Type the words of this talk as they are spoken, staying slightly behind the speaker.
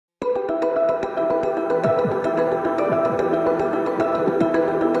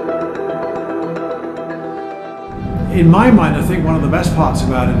In my mind, I think one of the best parts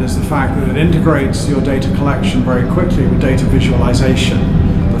about it is the fact that it integrates your data collection very quickly with data visualization.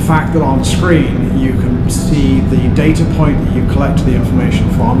 The fact that on screen you can see the data point that you collect the information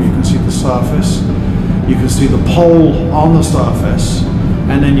from, you can see the surface, you can see the pole on the surface,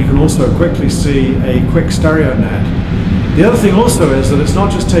 and then you can also quickly see a quick stereo net. The other thing also is that it's not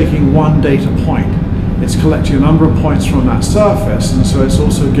just taking one data point, it's collecting a number of points from that surface, and so it's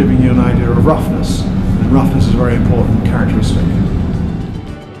also giving you an idea of roughness. And roughness is a very important characteristic.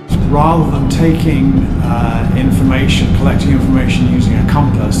 Rather than taking information, collecting information using a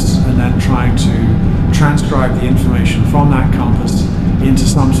compass and then trying to transcribe the information from that compass into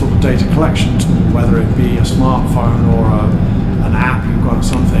some sort of data collection tool, whether it be a smartphone or an app you've got or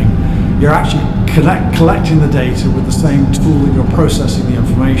something, you're actually collecting the data with the same tool that you're processing the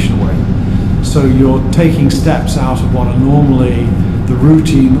information with. So you're taking steps out of what are normally the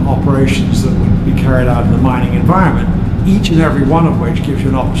routine operations that would be carried out in the mining environment, each and every one of which gives you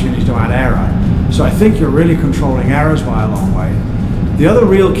an opportunity to add error. So I think you're really controlling errors by a long way. The other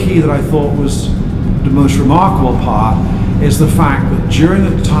real key that I thought was the most remarkable part is the fact that during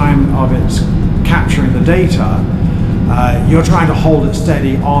the time of its capturing the data, you're trying to hold it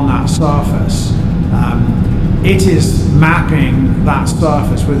steady on that surface. It is mapping that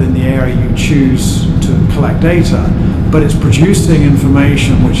surface within the area you choose to collect data, but it's producing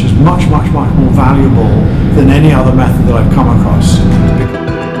information which is much, much, much more valuable than any other method that I've come across.